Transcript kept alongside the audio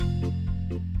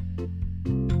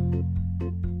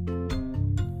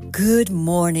Good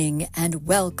morning and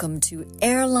welcome to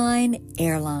Airline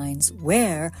Airlines,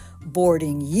 where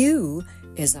boarding you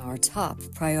is our top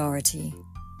priority.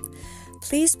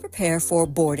 Please prepare for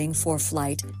boarding for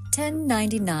flight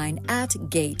 1099 at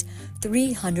gate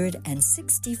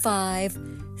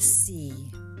 365C.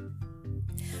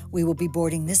 We will be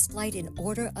boarding this flight in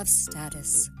order of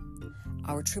status.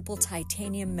 Our triple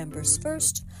titanium members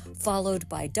first, followed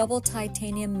by double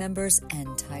titanium members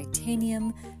and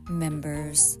titanium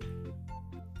members.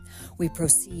 We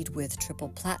proceed with triple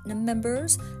platinum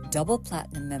members, double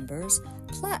platinum members,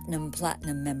 platinum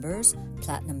members,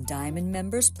 platinum diamond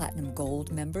members, platinum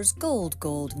gold members, gold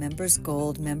members,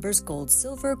 gold members, gold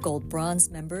silver, gold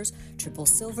bronze members, triple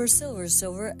silver,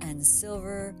 silver, and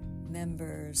silver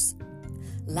members.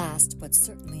 Last but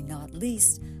certainly not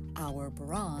least, our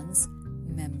bronze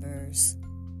members.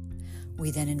 We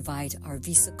then invite our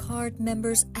Visa card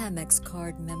members, Amex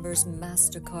card members,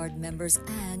 MasterCard members,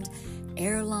 and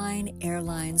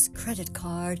Airline's credit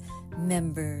card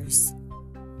members.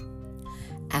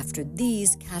 After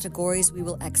these categories, we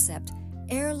will accept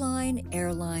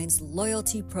Airline's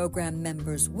loyalty program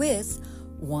members with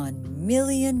 1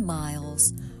 million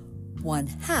miles,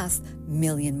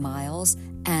 500,000 miles,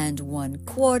 and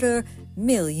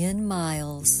 250,000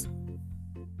 miles.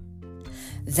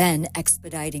 Then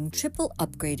expediting triple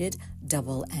upgraded,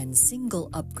 double and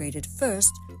single upgraded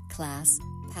first class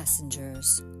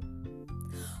passengers.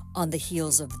 On the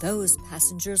heels of those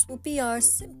passengers will be our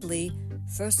simply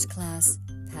first class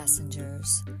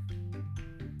passengers.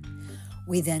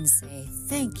 We then say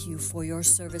thank you for your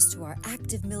service to our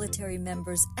active military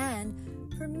members and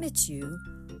permit you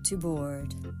to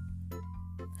board.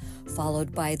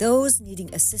 Followed by those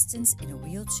needing assistance in a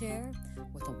wheelchair,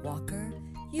 with a walker,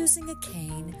 using a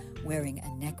cane, wearing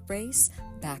a neck brace,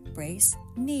 back brace,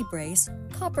 knee brace,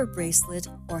 copper bracelet,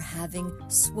 or having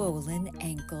swollen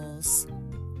ankles.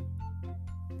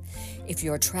 If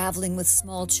you're traveling with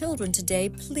small children today,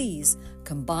 please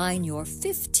combine your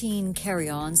 15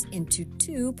 carry-ons into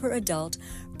 2 per adult,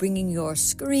 bringing your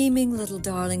screaming little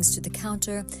darlings to the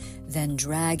counter, then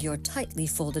drag your tightly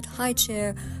folded high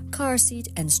chair, car seat,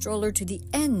 and stroller to the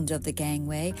end of the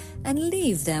gangway and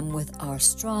leave them with our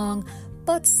strong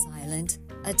but silent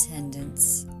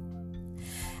attendants.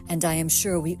 And I am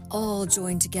sure we all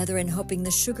joined together in hoping the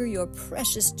sugar your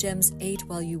precious gems ate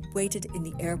while you waited in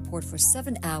the airport for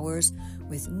 7 hours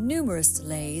with numerous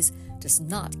delays does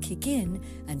not kick in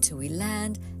until we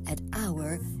land at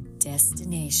our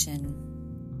destination.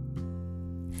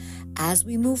 As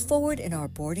we move forward in our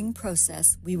boarding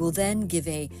process, we will then give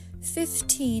a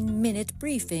 15-minute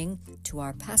briefing to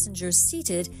our passengers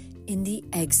seated in the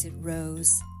exit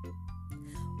rows.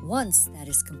 Once that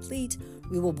is complete,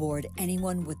 we will board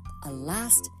anyone with a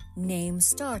last name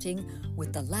starting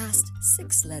with the last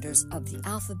 6 letters of the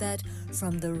alphabet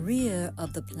from the rear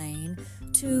of the plane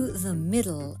to the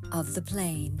middle of the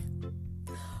plane.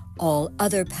 All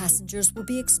other passengers will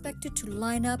be expected to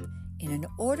line up in an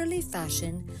orderly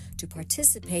fashion to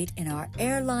participate in our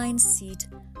airline seat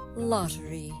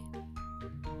lottery.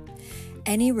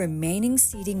 Any remaining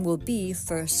seating will be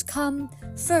first come,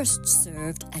 first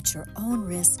served at your own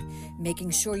risk, making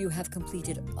sure you have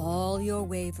completed all your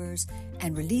waivers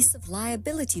and release of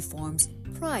liability forms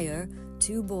prior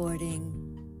to boarding.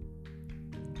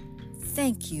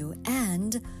 Thank you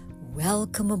and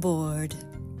welcome aboard.